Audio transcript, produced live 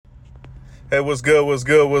Hey, what's good? What's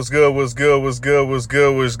good? What's good? What's good? What's good? What's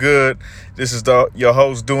good? What's good? This is your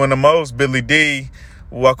host doing the most, Billy D.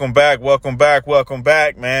 Welcome back. Welcome back. Welcome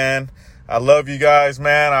back, man. I love you guys,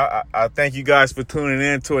 man. I thank you guys for tuning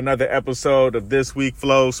in to another episode of This Week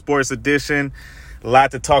Flow Sports Edition. A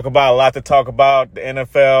lot to talk about. The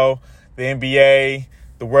NFL, the NBA,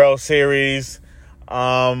 the World Series.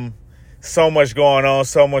 So much going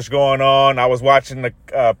on. I was watching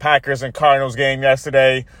the Packers and Cardinals game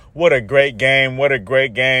yesterday. What a great game.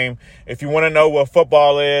 If you want to know what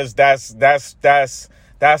football is, that's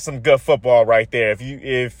some good football right there.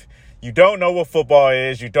 If you don't know what football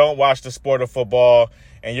is, you don't watch the sport of football,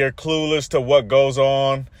 and you're clueless to what goes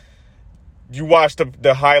on, you watch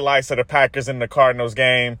the highlights of the Packers and the Cardinals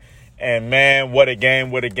game, and man, what a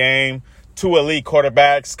game. Two elite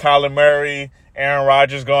quarterbacks, Kyler Murray, Aaron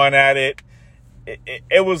Rodgers going at it.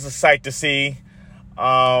 It was a sight to see.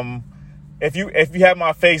 If you have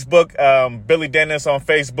my Facebook, Billy Dennis on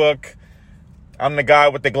Facebook, I'm the guy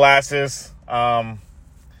with the glasses.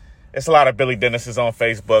 It's a lot of Billy Dennis's on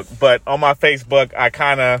Facebook, but on my Facebook, I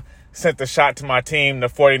kind of sent the shot to my team, the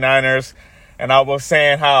 49ers, and I was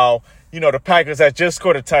saying how, the Packers had just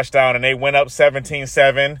scored a touchdown and they went up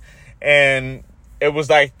 17-7, and it was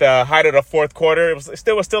like the height of the fourth quarter. It was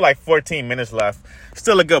still like 14 minutes left.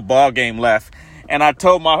 Still a good ball game left. And I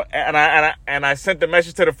told I sent the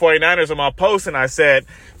message to the 49ers on my post, and I said,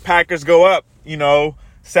 Packers go up,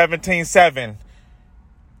 17-7.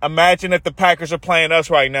 Imagine if the Packers are playing us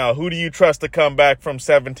right now. Who do you trust to come back from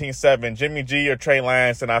 17-7, Jimmy G or Trey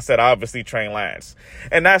Lance? And I said, obviously, Trey Lance.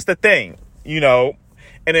 And that's the thing,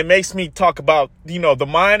 and it makes me talk about, the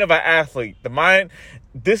mind of an athlete.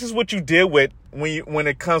 This is what you deal with when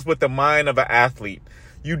it comes with the mind of an athlete.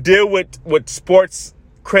 You deal with sports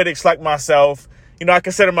critics like myself. I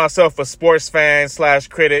consider myself a sports fan /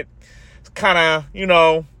 critic, kind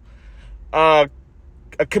of,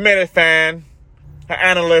 a committed fan, an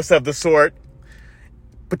analyst of the sort.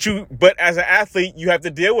 But as an athlete, you have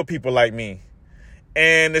to deal with people like me.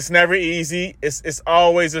 And it's never easy. It's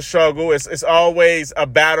always a struggle. It's always a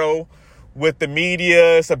battle with the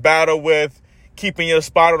media. It's a battle with keeping your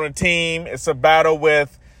spot on the team. It's a battle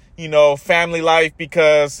with, family life,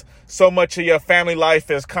 because so much of your family life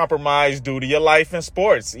is compromised due to your life in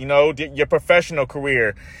sports, your professional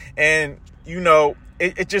career. And,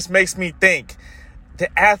 it just makes me think the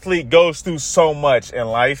athlete goes through so much in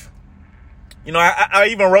life. I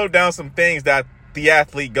even wrote down some things that the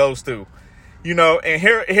athlete goes through, and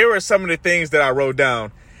here are some of the things that I wrote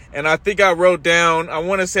down. And I think I wrote down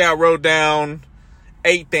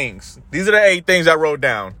 8 things. These are the 8 things I wrote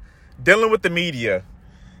down. Dealing with the media.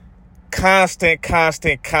 Constant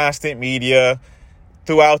media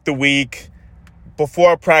throughout the week,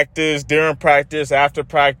 before practice, during practice, after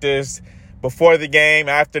practice, before the game,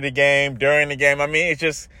 after the game, during the game. I mean, it's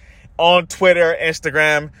just on Twitter,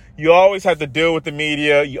 Instagram. You always have to deal with the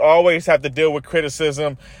media. You always have to deal with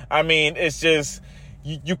criticism. I mean, it's just,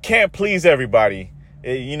 you can't please everybody.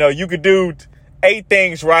 You could do 8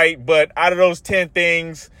 things right, but out of those 10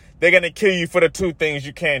 things, they're going to kill you for the 2 things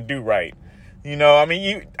you can't do right.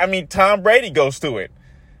 Tom Brady goes through it.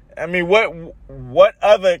 I mean, what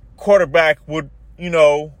other quarterback wouldn't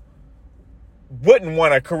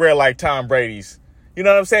want a career like Tom Brady's? You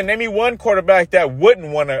know what I'm saying? Name me one quarterback that wouldn't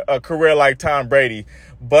want a career like Tom Brady.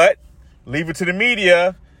 But leave it to the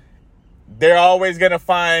media. They're always going to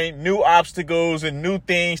find new obstacles and new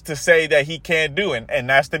things to say that he can't do. And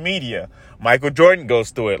that's the media. Michael Jordan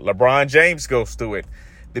goes through it. LeBron James goes through it.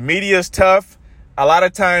 The media is tough. A lot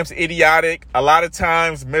of times idiotic, a lot of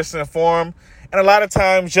times misinformed, and a lot of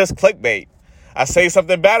times just clickbait. I say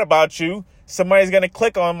something bad about you, somebody's going to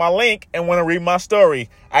click on my link and want to read my story.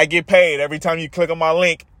 I get paid every time you click on my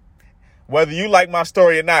link. Whether you like my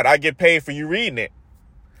story or not, I get paid for you reading it.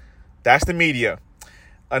 That's the media.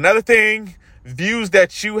 Another thing, views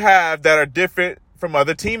that you have that are different from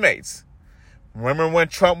other teammates. Remember when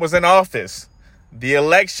Trump was in office? The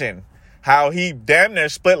election. How he damn near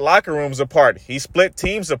split locker rooms apart. He split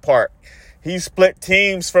teams apart. He split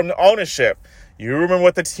teams from the ownership. You remember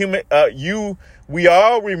what we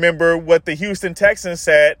all remember what the Houston Texans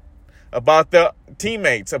said about the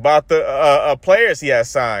teammates, about the players he has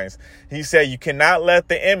signed. He said, you cannot let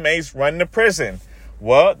the inmates run the prison.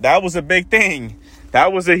 Well, that was a big thing.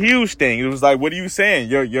 That was a huge thing. It was like, what are you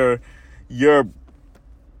saying? You're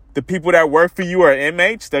the people that work for you are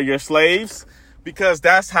inmates. They're your slaves. Because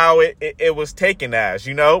that's how it was taken as,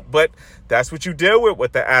 But that's what you deal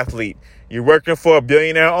with the athlete. You're working for a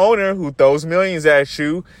billionaire owner who throws millions at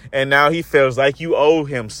you, and now he feels like you owe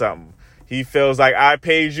him something. He feels like I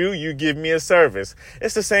paid you, you give me a service.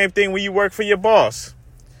 It's the same thing when you work for your boss.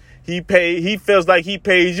 He feels like he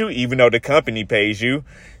pays you, even though the company pays you.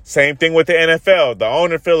 Same thing with the NFL. The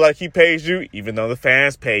owner feels like he pays you, even though the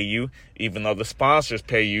fans pay you, even though the sponsors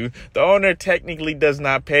pay you. The owner technically does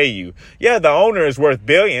not pay you. Yeah, the owner is worth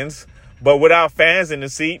billions, but without fans in the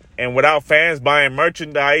seat and without fans buying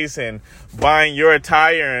merchandise and buying your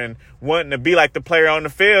attire and wanting to be like the player on the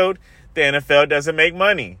field, the NFL doesn't make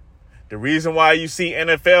money. The reason why you see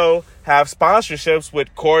NFL have sponsorships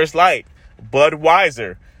with Coors Light,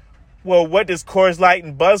 Budweiser. Well, what does Coors Light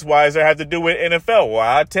and Budweiser have to do with NFL? Well,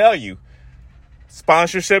 I'll tell you.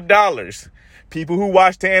 Sponsorship dollars. People who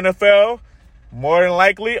watch the NFL, more than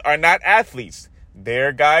likely, are not athletes.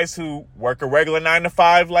 They're guys who work a regular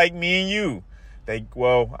 9-to-5 like me and you.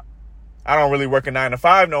 I don't really work a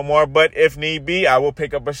 9-to-5 no more, but if need be, I will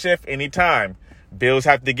pick up a shift anytime. Bills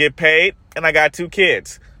have to get paid, and I got 2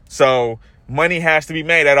 kids. So money has to be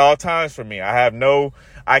made at all times for me.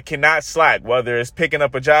 I cannot slack, whether it's picking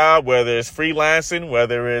up a job, whether it's freelancing,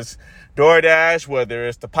 whether it's DoorDash, whether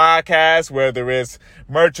it's the podcast, whether it's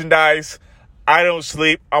merchandise. I don't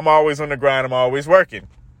sleep. I'm always on the grind. I'm always working.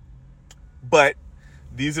 But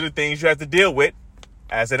these are the things you have to deal with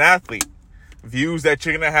as an athlete. Views that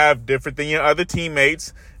you're going to have different than your other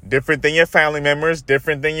teammates, different than your family members,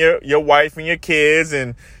 different than your wife and your kids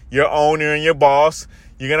and your owner and your boss.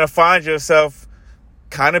 You're going to find yourself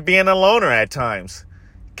kind of being a loner at times,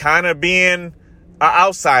 kind of being an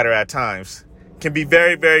outsider at times. Can be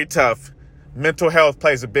very, very tough. Mental health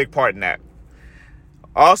plays a big part in that.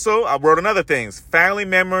 Also, I wrote on other things. Family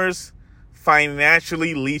members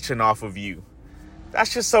financially leeching off of you.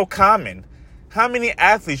 That's just so common. How many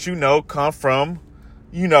athletes come from,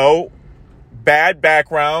 bad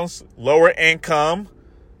backgrounds, lower income?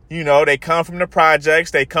 They come from the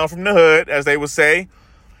projects. They come from the hood, as they would say.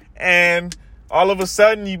 And all of a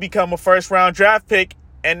sudden, you become a first-round draft pick,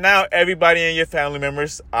 and now everybody in your family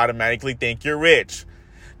members automatically think you're rich.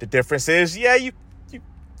 The difference is, you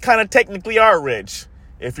kind of technically are rich.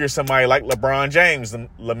 If you're somebody like LeBron James and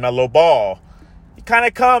LaMelo Ball, you kind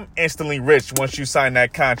of come instantly rich once you sign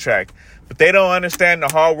that contract. But they don't understand the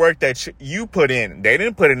hard work that you put in. They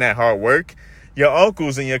didn't put in that hard work. Your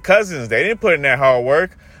uncles and your cousins, they didn't put in that hard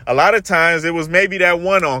work. A lot of times it was maybe that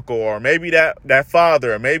one uncle or maybe that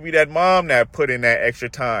father or maybe that mom that put in that extra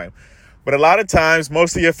time. But a lot of times,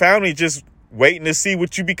 most of your family just waiting to see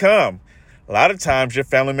what you become. A lot of times your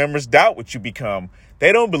family members doubt what you become.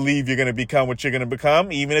 They don't believe you're going to become what you're going to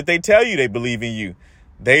become, even if they tell you they believe in you.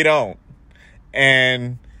 They don't.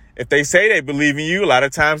 And if they say they believe in you, a lot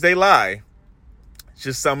of times they lie. It's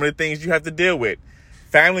just some of the things you have to deal with.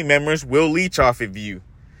 Family members will leech off of you.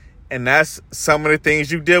 And that's some of the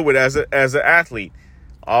things you deal with as an athlete.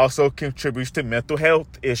 Also contributes to mental health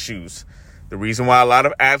issues. The reason why a lot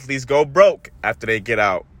of athletes go broke after they get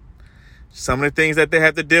out. Some of the things that they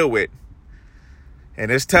have to deal with.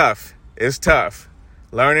 And it's tough. It's tough.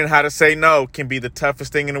 Learning how to say no can be the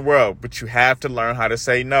toughest thing in the world. But you have to learn how to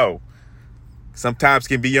say no. Sometimes it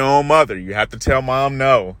can be your own mother. You have to tell mom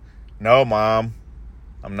no. No, mom.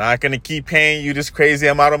 I'm not going to keep paying you this crazy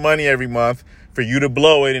amount of money every month for you to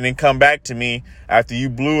blow it and then come back to me after you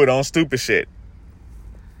blew it on stupid shit.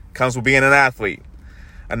 Comes with being an athlete.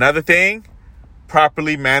 Another thing,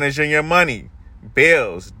 properly managing your money.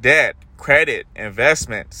 Bills, debt, credit,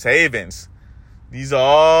 investment, savings. These are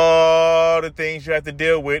all the things you have to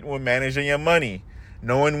deal with when managing your money.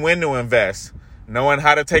 Knowing when to invest. Knowing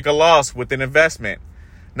how to take a loss with an investment.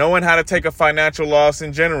 Knowing how to take a financial loss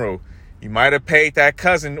in general. You might have paid that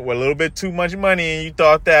cousin with a little bit too much money and you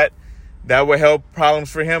thought that would help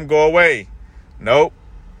problems for him go away. Nope.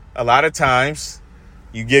 A lot of times,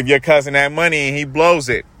 you give your cousin that money and he blows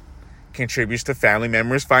it. Contributes to family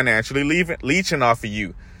members financially leeching off of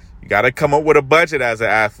you. You got to come up with a budget as an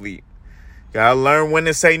athlete. You got to learn when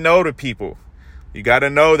to say no to people. You got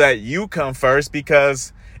to know that you come first,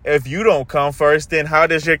 because if you don't come first, then how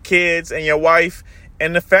does your kids and your wife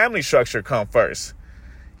and the family structure come first?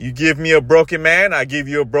 You give me a broken man, I give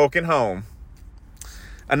you a broken home.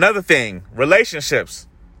 Another thing, relationships.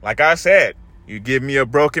 Like I said, you give me a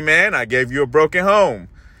broken man, I gave you a broken home.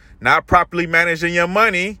 Not properly managing your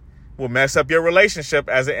money will mess up your relationship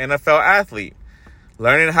as an NFL athlete.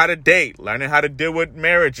 Learning how to date, learning how to deal with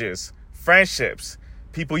marriages, friendships,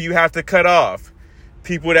 people you have to cut off,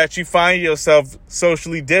 people that you find yourself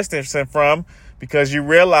socially distancing from because you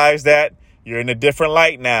realize that you're in a different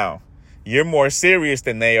light now. You're more serious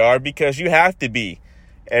than they are because you have to be.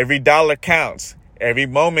 Every dollar counts. Every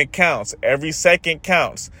moment counts. Every second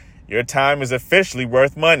counts. Your time is officially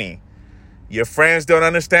worth money. Your friends don't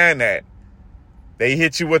understand that. They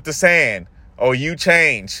hit you with the saying, oh, you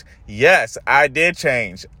changed. Yes, I did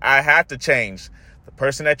change. I have to change. The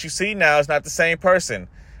person that you see now is not the same person.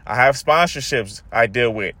 I have sponsorships I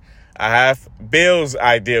deal with. I have bills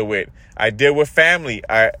I deal with. I deal with family.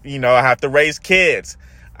 I have to raise kids.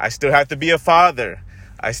 I still have to be a father.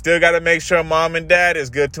 I still got to make sure mom and dad is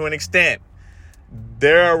good to an extent.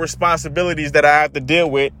 There are responsibilities that I have to deal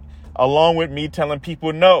with, along with me telling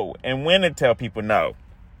people no and when to tell people no.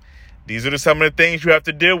 These are some of the things you have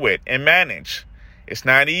to deal with and manage. It's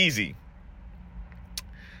not easy.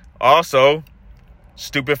 Also,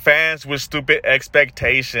 stupid fans with stupid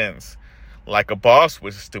expectations, like a boss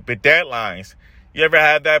with stupid deadlines. You ever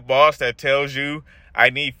had that boss that tells you, I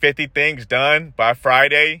need 50 things done by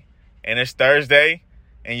Friday, and it's Thursday,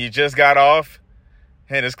 and you just got off,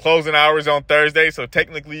 and it's closing hours on Thursday, so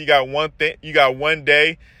technically you got one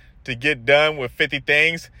day to get done with 50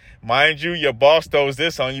 things. Mind you, your boss throws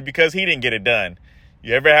this on you because he didn't get it done.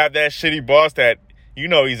 You ever have that shitty boss that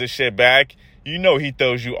he's a shitbag? He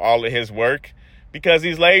throws you all of his work because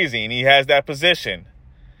he's lazy and he has that position.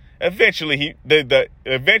 Eventually,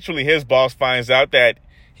 his boss finds out that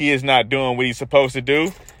he is not doing what he's supposed to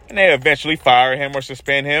do, and they eventually fire him or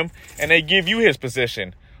suspend him, and they give you his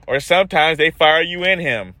position. Or sometimes they fire you in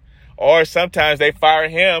him. Or sometimes they fire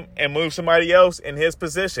him and move somebody else in his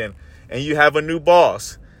position, and you have a new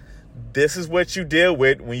boss. This is what you deal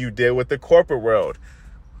with when you deal with the corporate world.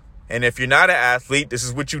 And if you're not an athlete, this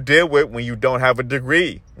is what you deal with when you don't have a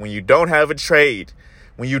degree, when you don't have a trade.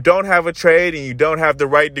 When you don't have a trade and you don't have the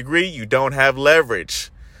right degree, you don't have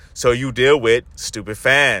leverage. So you deal with stupid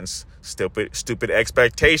fans, stupid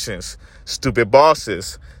expectations, stupid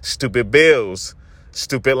bosses, stupid bills,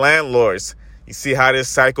 stupid landlords. You see how this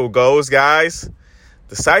cycle goes, guys?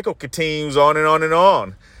 The cycle continues on and on and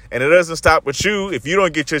on. And it doesn't stop with you. If you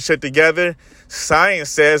don't get your shit together, science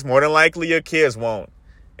says more than likely your kids won't.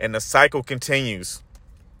 And the cycle continues.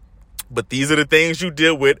 But these are the things you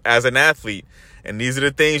deal with as an athlete. And these are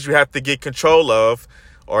the things you have to get control of,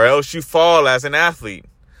 or else you fall as an athlete.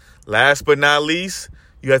 Last but not least,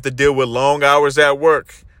 you have to deal with long hours at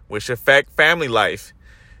work, which affect family life.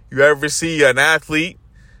 You ever see an athlete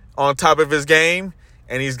on top of his game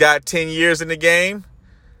and he's got 10 years in the game?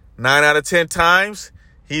 9 out of 10 times,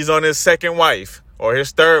 he's on his second wife or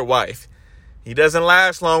his third wife. He doesn't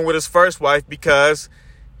last long with his first wife because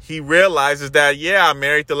he realizes that, I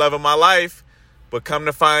married the love of my life. But come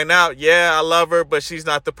to find out, I love her, but she's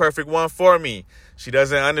not the perfect one for me. She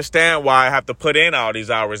doesn't understand why I have to put in all these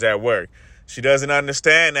hours at work. She doesn't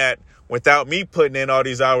understand that without me putting in all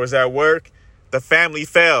these hours at work, the family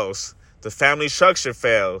fails. The family structure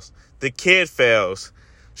fails. The kid fails.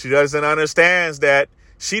 She doesn't understand that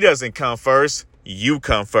she doesn't come first. You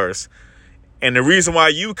come first. And the reason why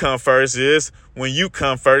you come first is when you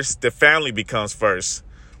come first, the family becomes first.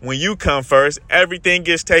 When you come first, everything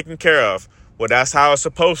gets taken care of. Well, that's how it's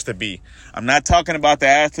supposed to be. I'm not talking about the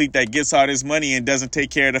athlete that gets all this money and doesn't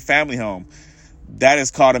take care of the family home. That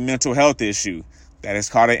is called a mental health issue. That is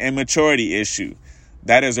called an immaturity issue.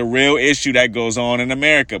 That is a real issue that goes on in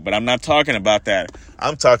America, but I'm not talking about that.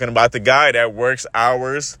 I'm talking about the guy that works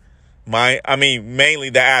hours.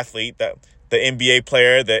 Mainly the athlete, the NBA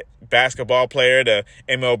player, the basketball player, the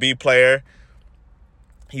MLB player.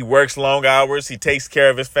 He works long hours. He takes care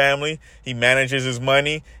of his family. He manages his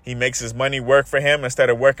money. He makes his money work for him instead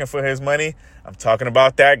of working for his money. I'm talking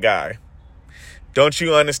about that guy. Don't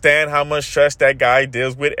you understand how much stress that guy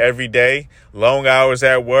deals with every day? Long hours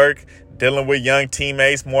at work, dealing with young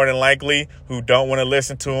teammates more than likely who don't want to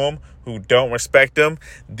listen to him, who don't respect him.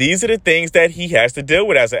 These are the things that he has to deal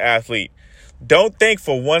with as an athlete. Don't think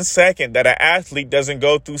for 1 second that an athlete doesn't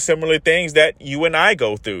go through similar things that you and I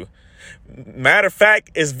go through. Matter of fact,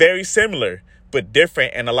 it's very similar, but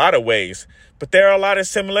different in a lot of ways. But there are a lot of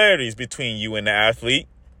similarities between you and the athlete.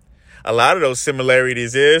 A lot of those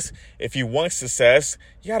similarities is if you want success,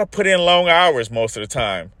 you got to put in long hours most of the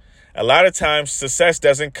time. A lot of times success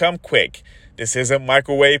doesn't come quick. This isn't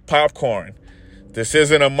microwave popcorn. This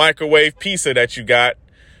isn't a microwave pizza that you got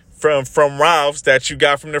from Ralph's that you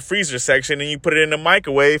got from the freezer section and you put it in the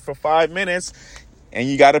microwave for 5 minutes and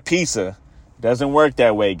you got a pizza. Doesn't work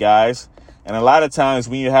that way, guys. And a lot of times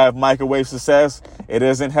when you have microwave success, it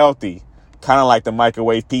isn't healthy. Kind of like the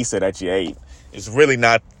microwave pizza that you ate. It's really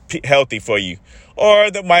not healthy for you. Or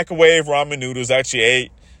the microwave ramen noodles that you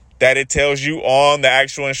ate, that it tells you on the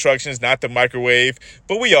actual instructions not to microwave.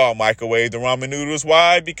 But we all microwave the ramen noodles.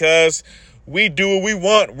 Why? Because we do what we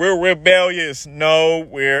want. We're rebellious. No,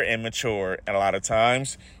 we're immature. And a lot of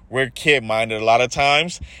times, we're kid-minded a lot of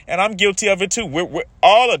times. And I'm guilty of it too. We're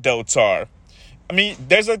all adults are.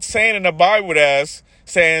 There's a saying in the Bible that's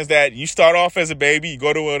saying that you start off as a baby, you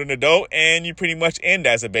go to an adult, and you pretty much end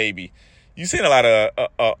as a baby. You've seen a lot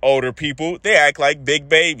of older people. They act like big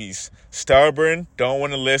babies. Stubborn, don't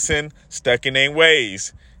want to listen, stuck in their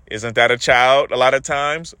ways. Isn't that a child a lot of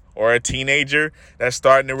times? Or a teenager that's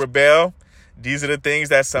starting to rebel? These are the things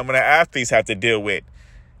that some of the athletes have to deal with.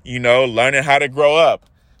 Learning how to grow up.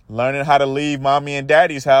 Learning how to leave mommy and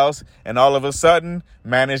daddy's house and all of a sudden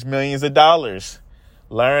manage millions of dollars.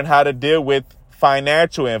 Learn how to deal with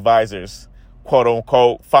financial advisors, quote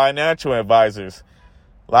unquote, financial advisors.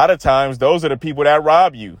 A lot of times those are the people that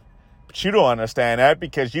rob you. But you don't understand that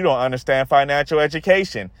because you don't understand financial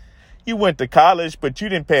education. You went to college, but you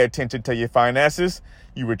didn't pay attention to your finances.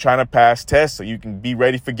 You were trying to pass tests so you can be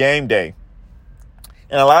ready for game day.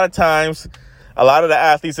 And a lot of times, a lot of the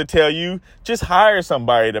athletes will tell you, just hire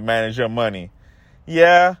somebody to manage your money.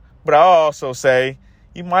 Yeah, but I'll also say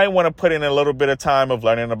you might want to put in a little bit of time of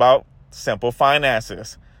learning about simple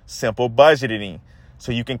finances, simple budgeting,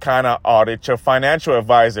 so you can kind of audit your financial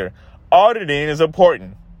advisor. Auditing is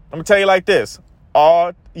important. I'm going to tell you like this.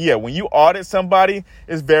 When you audit somebody,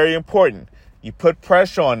 it's very important. You put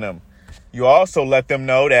pressure on them. You also let them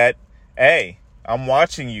know that, hey, I'm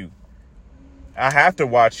watching you. I have to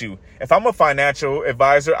watch you. If I'm a financial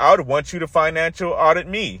advisor, I would want you to financial audit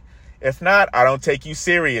me. If not, I don't take you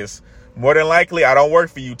serious. More than likely, I don't work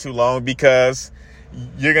for you too long because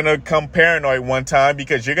you're going to come paranoid one time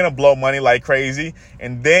because you're going to blow money like crazy.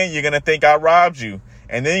 And then you're going to think I robbed you.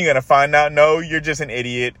 And then you're going to find out, no, you're just an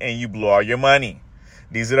idiot and you blew all your money.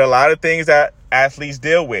 These are a lot of things that athletes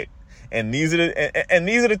deal with. And these are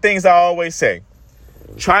the things I always say.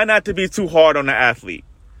 Try not to be too hard on the athlete.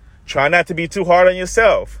 Try not to be too hard on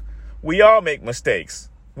yourself. We all make mistakes.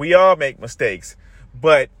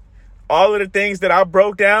 But all of the things that I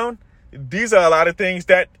broke down, these are a lot of things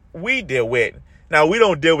that we deal with. Now, we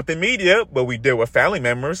don't deal with the media, but we deal with family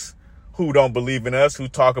members who don't believe in us, who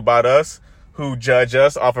talk about us, who judge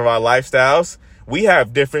us off of our lifestyles. We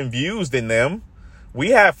have different views than them.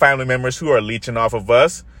 We have family members who are leeching off of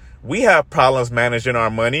us. We have problems managing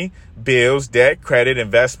our money, bills, debt, credit,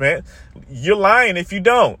 investment. You're lying if you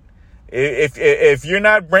don't. If you're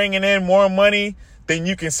not bringing in more money than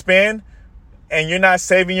you can spend and you're not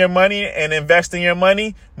saving your money and investing your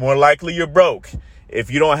money, more likely you're broke.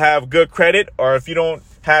 If you don't have good credit or if you don't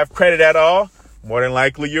have credit at all, more than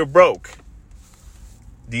likely you're broke.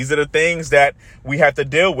 These are the things that we have to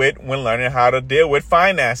deal with when learning how to deal with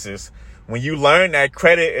finances. When you learn that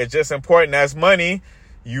credit is just important as money,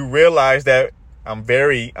 you realize that I'm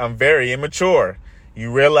very immature.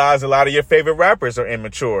 You realize a lot of your favorite rappers are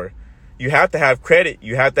immature. You have to have credit.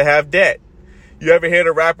 You have to have debt. You ever hear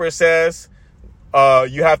the rapper says,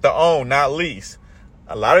 you have to own, not lease?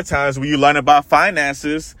 A lot of times when you learn about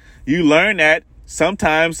finances, you learn that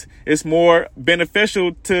sometimes it's more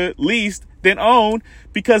beneficial to lease than own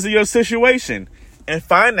because of your situation. And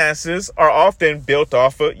finances are often built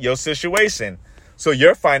off of your situation. So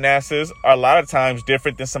your finances are a lot of times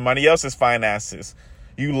different than somebody else's finances.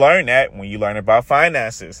 You learn that when you learn about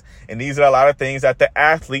finances. And these are a lot of things that the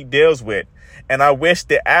athlete deals with. And I wish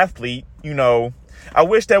the athlete, I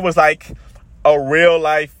wish there was like a real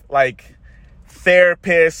life, like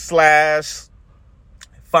therapist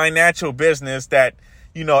 / financial business that,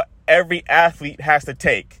 every athlete has to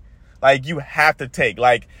take. Like you have to take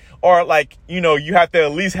you have to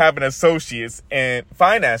at least have an associate's in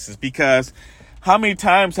finances, because how many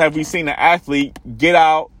times have we seen an athlete get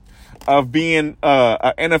out of being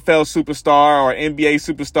an NFL superstar or NBA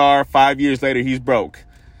superstar? 5 years later, he's broke.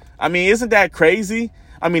 I mean, isn't that crazy?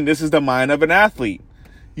 I mean, this is the mind of an athlete.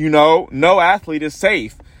 No athlete is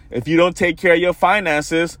safe. If you don't take care of your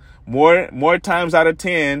finances, 9 times out of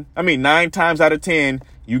 10,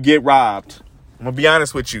 you get robbed. I'm going to be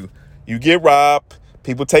honest with you. You get robbed.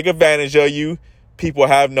 People take advantage of you. People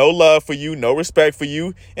have no love for you, no respect for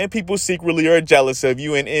you, and people secretly are jealous of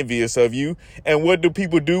you and envious of you. And what do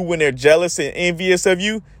people do when they're jealous and envious of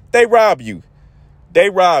you? They rob you.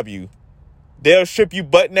 They'll strip you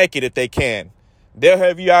butt naked if they can. They'll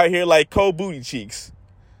have you out here like cold booty cheeks,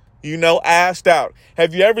 assed out.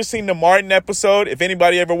 Have you ever seen the Martin episode? If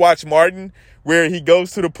anybody ever watched Martin, where he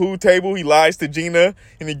goes to the pool table, he lies to Gina,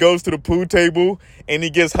 and he goes to the pool table, and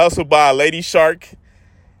he gets hustled by a lady shark.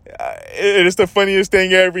 It's the funniest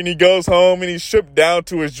thing ever. And he goes home and he's stripped down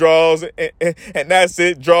to his drawers, and that's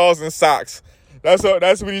it, drawers and socks. That's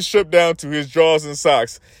what he's stripped down to, his drawers and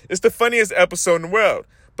socks. It's the funniest episode in the world.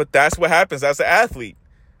 But that's what happens as an athlete.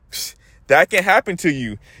 That can happen to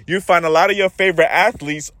you. You find a lot of your favorite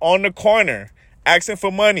athletes on the corner asking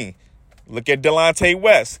for money. Look at Delonte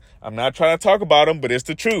West. I'm not trying to talk about him, but it's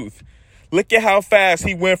the truth. Look at how fast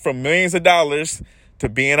he went from millions of dollars to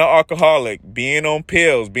being an alcoholic, being on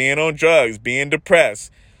pills, being on drugs, being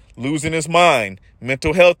depressed. losing his mind,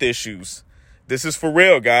 mental health issues. This is for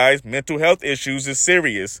real, guys. Mental health issues is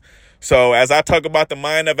serious. So as I talk about the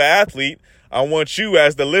mind of an athlete, I want you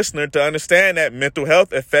as the listener to understand that mental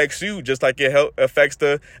health affects you just like it affects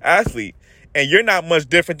the athlete. And you're not much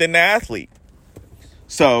different than the athlete.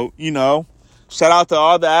 So, shout out to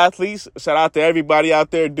all the athletes. Shout out to everybody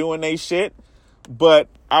out there doing their shit. But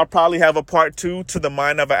I'll probably have a part 2 to the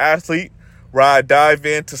mind of an athlete where I dive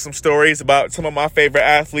into some stories about some of my favorite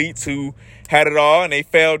athletes who had it all and they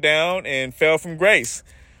fell down and fell from grace.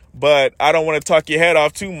 But I don't want to talk your head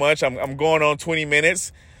off too much. I'm going on 20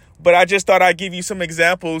 minutes. But I just thought I'd give you some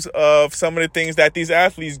examples of some of the things that these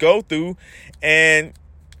athletes go through. And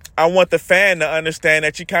I want the fan to understand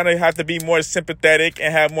that you kind of have to be more sympathetic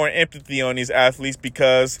and have more empathy on these athletes,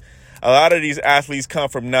 because a lot of these athletes come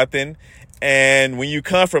from nothing. And when you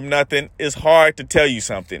come from nothing, it's hard to tell you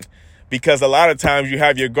something, because a lot of times you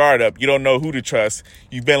have your guard up. You don't know who to trust.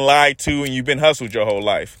 You've been lied to and you've been hustled your whole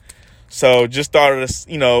life. So just thought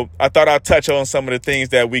I thought I'd touch on some of the things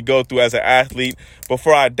that we go through as an athlete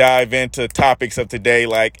before I dive into topics of today,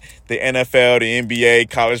 like the NFL, the NBA,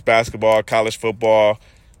 college basketball, college football,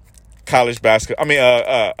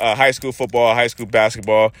 high school football, high school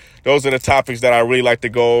basketball. Those are the topics that I really like to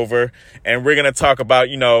go over. And we're going to talk about,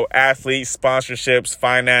 athletes, sponsorships,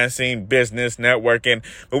 financing, business, networking.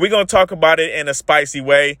 But we're going to talk about it in a spicy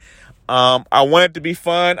way. I want it to be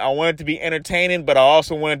fun. I want it to be entertaining, but I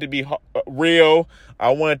also want it to be real. I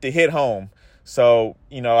want it to hit home. So,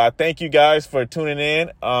 I thank you guys for tuning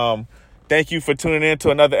in. Thank you for tuning in to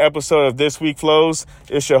another episode of This Week Flows.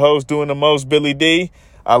 It's your host, Doing the Most, Billy D.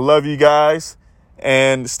 I love you guys,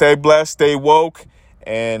 and stay blessed, stay woke,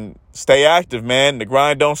 and stay active, man. The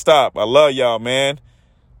grind don't stop. I love y'all, man.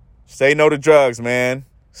 Say no to drugs, man.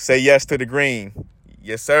 Say yes to the green.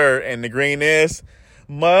 Yes, sir. And the green is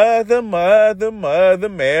Mother Mary.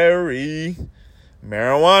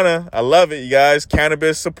 Marijuana. I love it, you guys.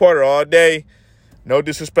 Cannabis supporter all day. No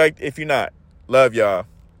disrespect if you're not. Love y'all.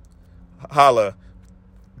 Holla.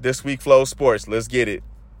 This Week Flow Sports. Let's get it.